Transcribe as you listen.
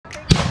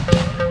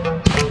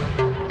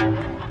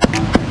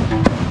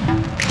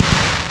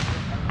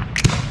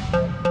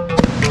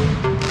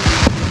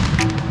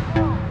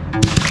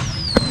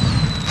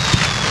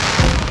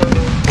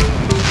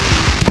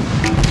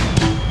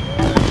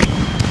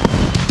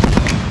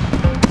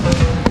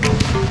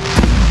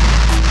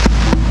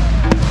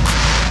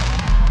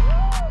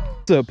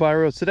So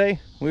Pyro, today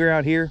we're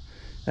out here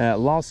at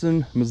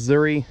Lawson,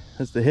 Missouri.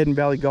 That's the Hidden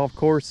Valley Golf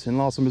Course in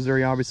Lawson,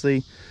 Missouri.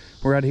 Obviously,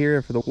 we're out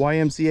here for the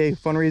YMCA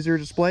Fundraiser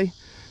display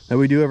that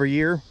we do every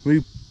year.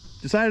 We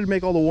decided to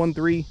make all the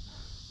 1-3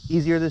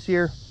 easier this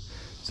year.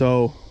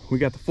 So we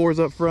got the 4s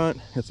up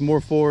front, got some more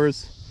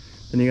 4s,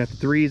 then you got the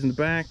 3s in the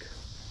back.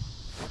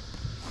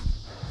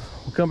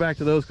 We'll come back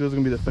to those because those are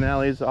gonna be the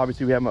finales.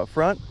 Obviously we have them up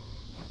front.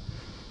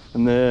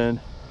 And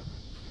then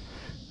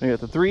we got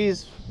the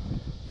 3s.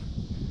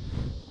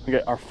 We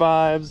got our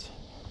 5s.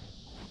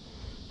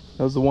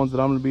 Those are the ones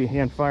that I'm going to be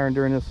hand firing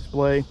during this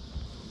display.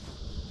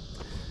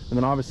 And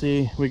then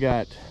obviously we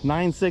got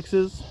 9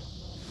 6s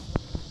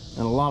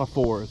and a lot of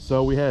 4s.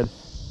 So we had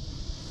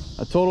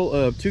a total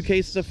of 2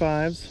 cases of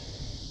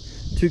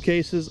 5s, 2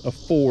 cases of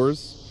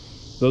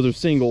 4s. Those are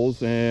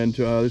singles, and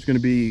there's going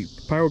to be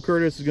Pyro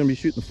Curtis is going to be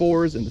shooting the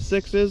 4s and the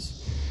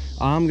 6s.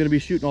 I'm going to be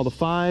shooting all the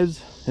 5s.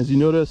 As you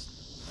noticed,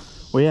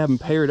 we have them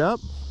paired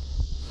up.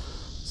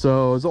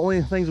 So it's the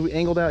only things we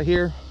angled out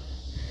here.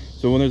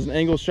 So when there's an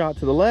angle shot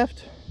to the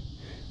left,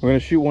 we're going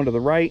to shoot one to the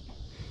right.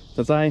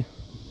 Since I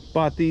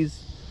bought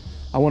these,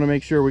 I want to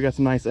make sure we got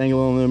some nice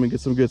angle on them and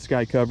get some good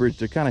sky coverage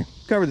to kind of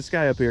cover the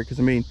sky up here. Because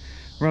I mean,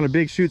 we're on a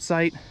big shoot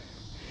site.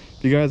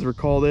 If you guys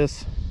recall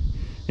this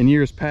in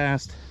years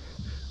past,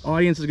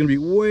 audience is going to be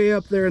way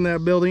up there in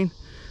that building,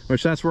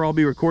 which that's where I'll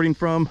be recording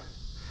from.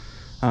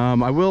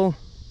 I will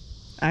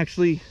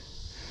actually,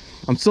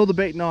 I'm still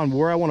debating on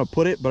where I want to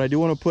put it, but I do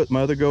want to put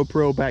my other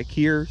GoPro back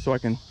here so I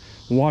can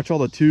watch all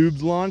the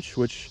tubes launch,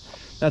 which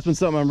that's been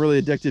something I'm really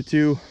addicted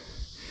to.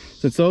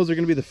 Since those are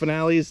going to be the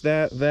finales,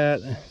 that,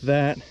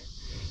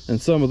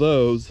 and some of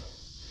those,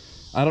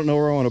 I don't know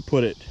where I want to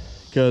put it.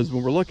 Because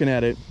when we're looking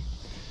at it,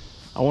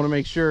 I want to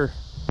make sure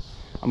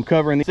I'm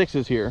covering the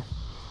 6s here.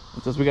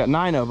 And since we got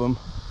 9 of them,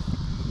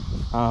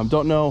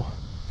 don't know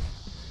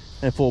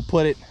if we'll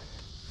put it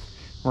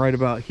right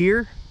about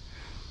here,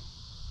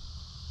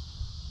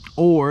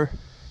 or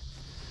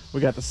we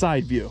got the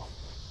side view,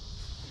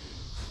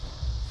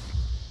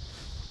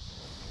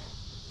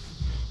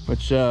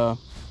 which I'm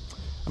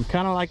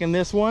kind of liking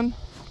this one,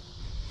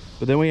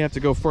 but then we have to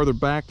go further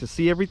back to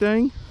see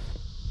everything.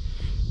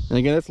 And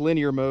again, it's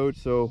linear mode,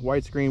 so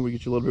widescreen we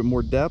get you a little bit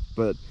more depth,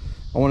 but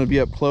I want to be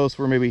up close.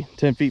 We're maybe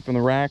 10 feet from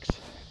the racks,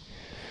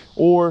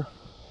 or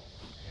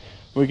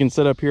we can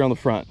set up here on the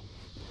front.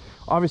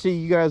 Obviously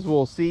you guys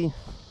will see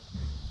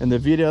in the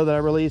video that I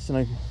release,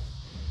 and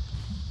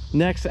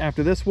next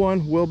after this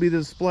one will be the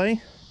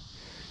display,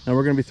 and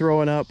we're going to be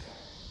throwing up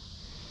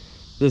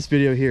this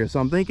video here. So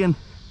I'm thinking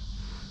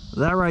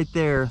that right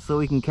there, so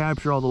we can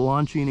capture all the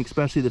launching,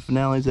 especially the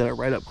finales that are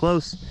right up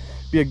close,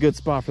 be a good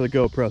spot for the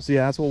GoPro. So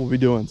yeah, that's what we'll be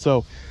doing.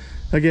 So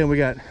again, we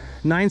got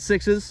 9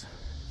 6s.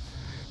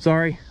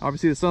 Sorry,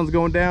 obviously the sun's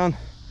going down,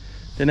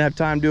 didn't have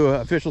time to do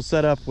an official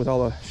setup with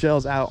all the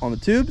shells out on the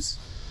tubes,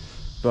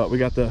 but we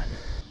got the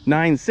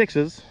 9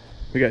 6s.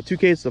 We got 2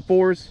 cases of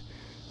 4s,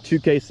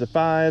 2 cases of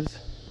 5s.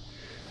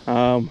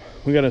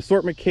 We got an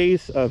assortment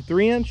case of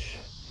 3-inch.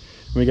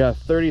 We got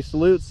 30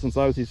 salutes, since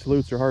obviously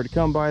salutes are hard to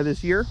come by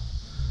this year.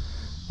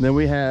 And then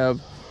we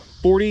have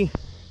 30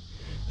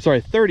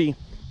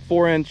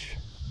 4-inch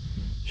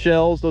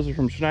shells. Those are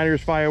from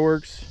Schneider's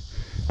Fireworks.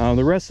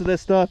 The rest of this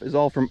stuff is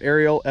all from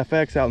Aerial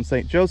FX out in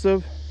St.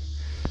 Joseph.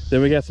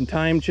 Then we got some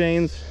time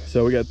chains.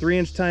 So we got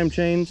 3-inch time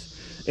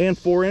chains and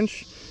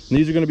 4-inch. And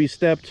these are going to be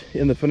stepped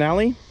in the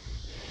finale.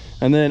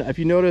 And then if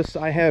you notice,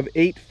 I have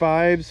 8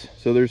 5s.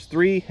 So there's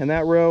 3 in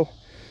that row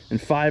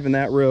and 5 in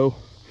that row.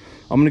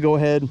 I'm going to go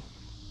ahead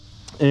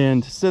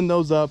and send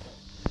those up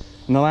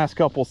in the last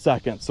couple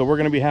seconds. So we're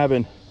going to be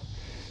having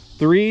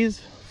 3s,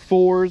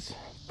 4s,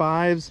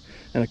 5s,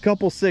 and a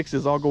couple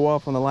 6s all go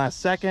off on the last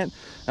second,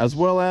 as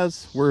well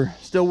as we're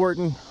still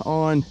working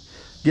on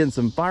getting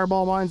some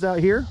fireball mines out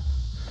here.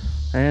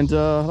 And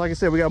like I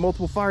said, we got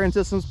multiple firing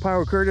systems.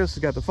 Pyro Curtis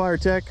has got the Fire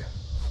Tech.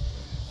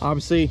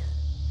 Obviously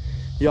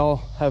y'all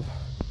have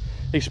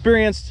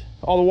experienced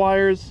all the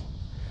wires.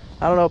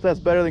 I don't know if that's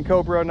better than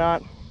Cobra or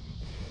not.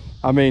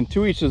 I mean,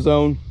 to each his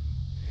own.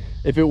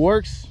 If it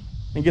works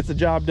and gets the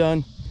job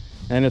done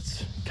and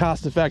it's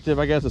cost effective,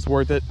 I guess it's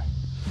worth it.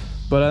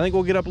 But I think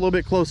we'll get up a little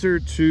bit closer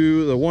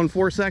to the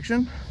 1-4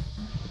 section,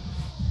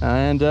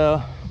 and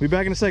be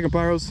back in a second,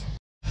 Pyros.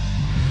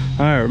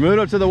 All right, we're moving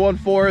up to the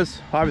 1-4s.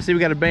 Obviously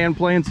we got a band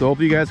playing, so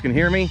hopefully you guys can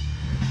hear me.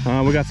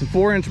 We got some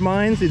 4-inch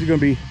mines. These are going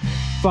to be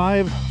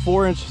 5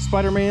 4-inch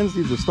Spider-Mans.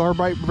 These are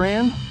Starbright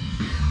brand.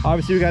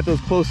 Obviously we got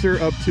those closer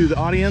up to the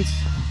audience.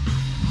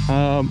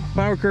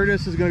 Pyro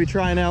Curtis is going to be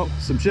trying out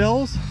some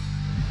shells.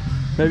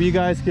 Maybe you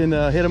guys can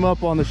hit him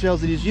up on the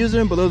shells that he's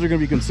using, but those are going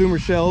to be consumer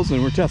shells,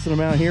 and we're testing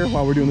them out here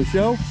while we're doing the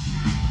show.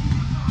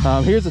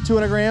 Here's the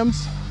 200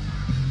 grams.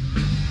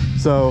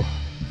 So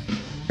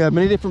we got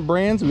many different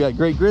brands. We got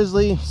Great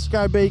Grizzly,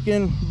 Sky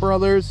Bacon,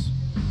 Brothers,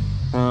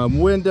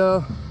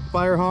 Winda,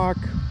 Firehawk.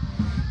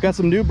 Got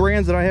some new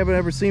brands that I haven't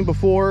ever seen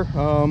before.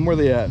 Where are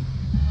they at?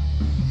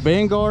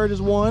 Vanguard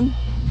is one.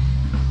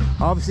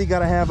 Obviously got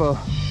to have a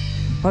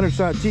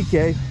 100-shot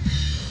TK.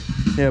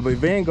 Yeah, but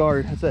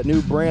Vanguard, that's that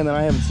new brand that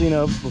I haven't seen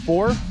of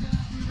before.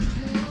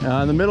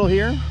 In the middle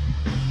here,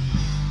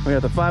 we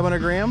got the 500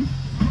 gram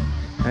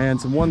and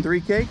some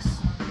 1-3 cakes.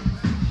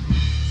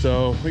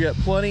 So we got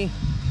plenty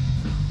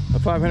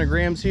of 500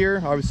 grams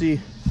here. Obviously,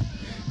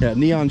 got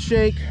Neon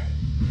Shake.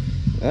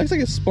 It looks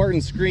like a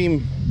Spartan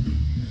Scream.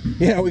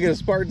 Yeah, we got a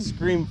Spartan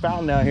Scream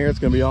fountain out here. It's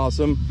gonna be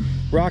awesome.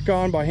 Rock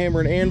On by Hammer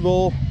and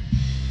Anvil.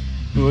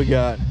 We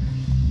got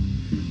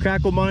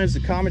Crackle Mines, the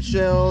Comet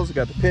Shells. We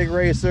got the Pig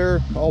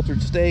Racer,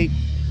 Altered State,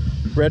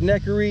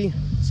 Redneckery,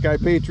 Sky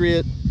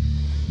Patriot,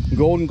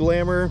 Golden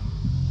Glamour,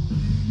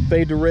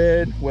 Fade to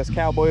Red, West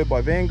Cowboy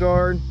by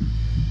Vanguard.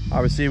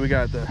 Obviously, we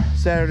got the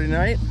Saturday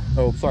Night.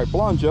 Oh, sorry,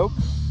 Blonde Joke.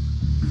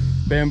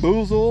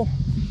 Bamboozle,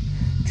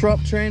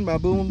 Trump Train by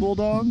Boom and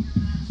Bulldog.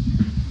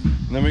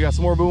 And then we got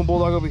some more Boom and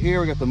Bulldog over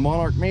here. We got the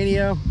Monarch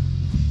Mania,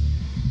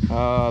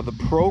 the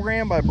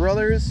Program by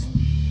Brothers.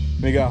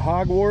 We got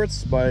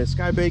Hogwarts by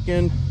Sky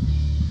Bacon.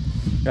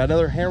 Got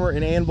another Hammer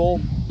and Anvil.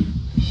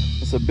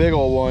 It's a big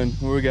old one.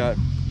 We got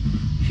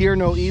Hear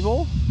No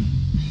Evil.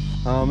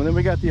 And then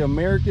we got the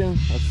American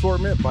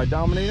Assortment by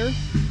Dominator.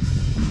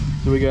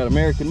 So we got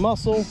American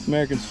Muscle,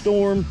 American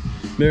Storm,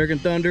 American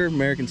Thunder,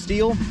 American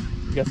Steel.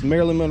 We got some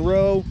Marilyn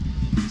Monroe,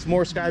 some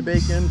more Sky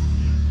Bacon.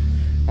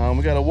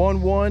 We got a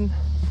 1-1.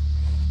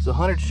 It's a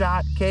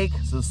 100-shot cake.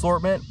 It's an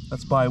assortment.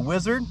 That's by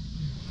Wizard.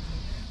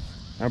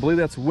 I believe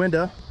that's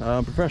Winda,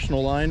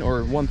 professional line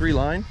or 1-3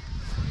 line.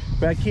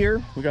 Back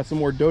here, we got some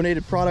more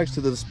donated products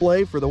to the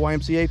display for the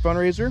YMCA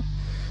fundraiser.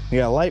 We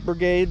got Light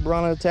Brigade,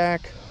 Brana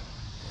Attack,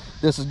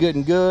 This Is Good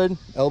and Good,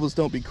 Elvis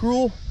Don't Be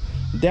Cruel,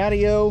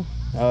 Daddy-O,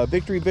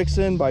 Victory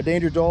Vixen by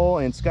Danger Doll,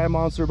 and Sky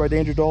Monster by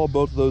Danger Doll,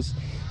 both of those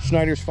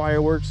Schneider's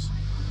Fireworks.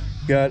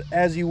 Got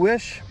As You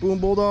Wish, Boom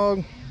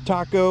Bulldog,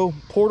 Taco,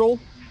 Portal.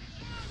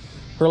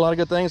 Heard a lot of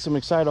good things, so I'm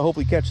excited to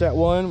hopefully catch that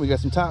one. We got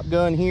some Top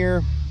Gun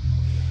here.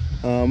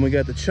 We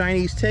got the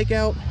Chinese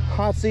Takeout,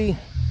 Hotsy,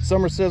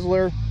 Summer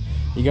Sizzler.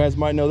 You guys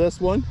might know this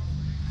one.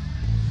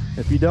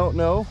 If you don't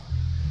know,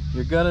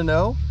 you're gonna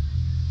know.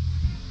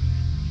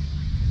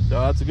 So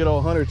that's a good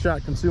old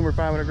 100-shot consumer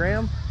 500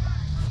 gram.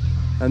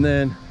 And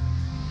then,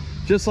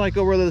 just like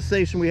over at the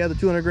station, we have the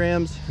 200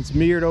 grams. It's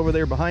mirrored over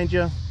there behind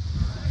you.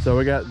 So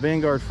we got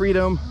Vanguard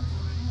Freedom,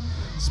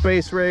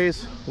 Space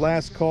Race,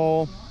 Last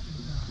Call.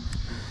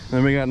 And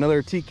then we got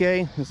another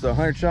TK. It's the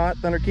 100-shot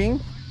Thunder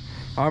King.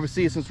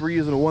 Obviously, since we're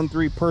using a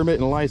 1-3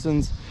 permit and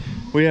license,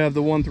 we have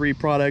the 1-3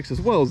 products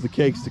as well as the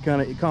cakes to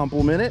kind of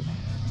complement it.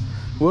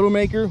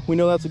 Widowmaker, we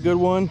know that's a good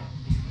one.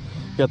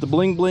 Got the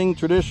Bling Bling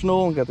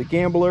Traditional, got the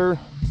Gambler,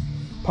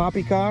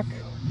 Poppycock,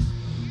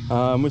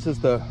 which is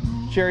the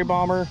Cherry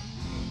Bomber,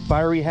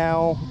 Fiery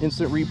Howl,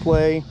 Instant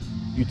Replay,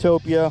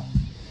 Utopia.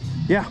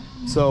 Yeah,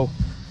 so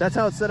that's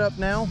how it's set up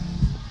now.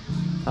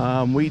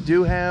 We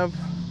do have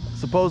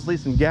supposedly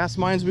some gas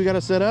mines we got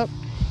to set up,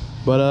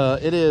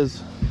 but it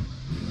is,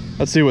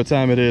 let's see what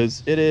time it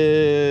is. It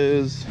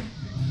is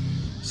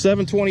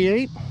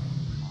 7:28.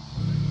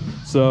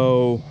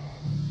 So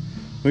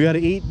we got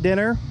to eat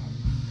dinner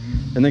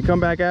and then come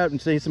back out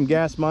and see some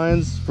gas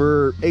mines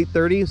for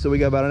 8:30. So we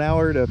got about an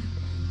hour to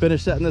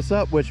finish setting this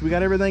up, which we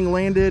got everything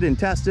landed and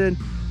tested.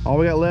 All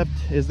we got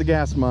left is the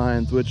gas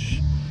mines, which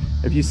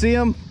if you see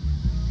them,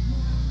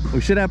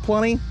 we should have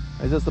plenty.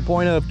 It's just the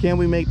point of, can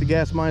we make the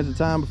gas mines in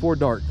time before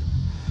dark?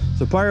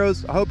 So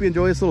Pyros, I hope you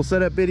enjoy this little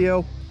setup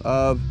video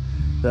of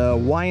the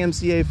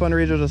YMCA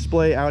fundraiser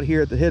display out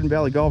here at the Hidden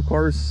Valley Golf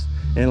Course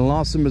in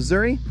Lawson,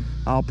 Missouri.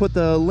 I'll put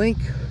the link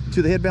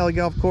to the Hidden Valley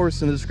Golf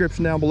Course in the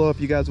description down below if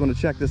you guys want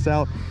to check this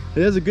out.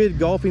 It is a good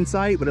golfing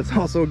site, but it's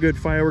also a good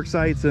fireworks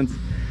site, since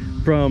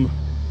from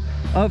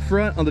up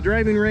front on the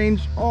driving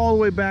range all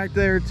the way back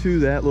there to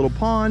that little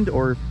pond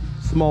or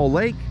small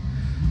lake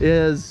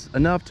is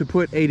enough to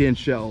put 8-inch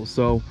shells.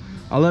 So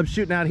I love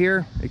shooting out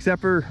here,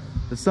 except for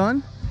the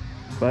sun.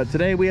 But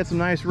today we had some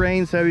nice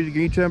rain,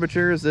 70-degree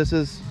temperatures. This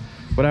is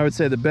what I would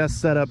say the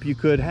best setup you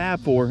could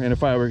have for in a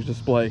fireworks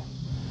display.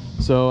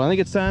 So I think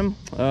it's time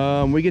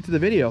we get to the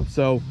video.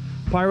 So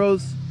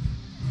Pyros,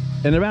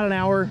 in about an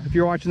hour, if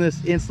you're watching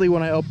this instantly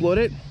when I upload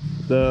it,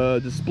 the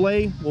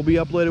display will be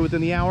uploaded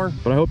within the hour.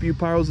 But I hope you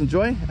Pyros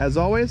enjoy. As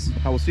always,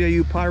 I will see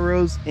you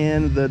Pyros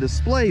in the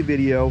display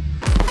video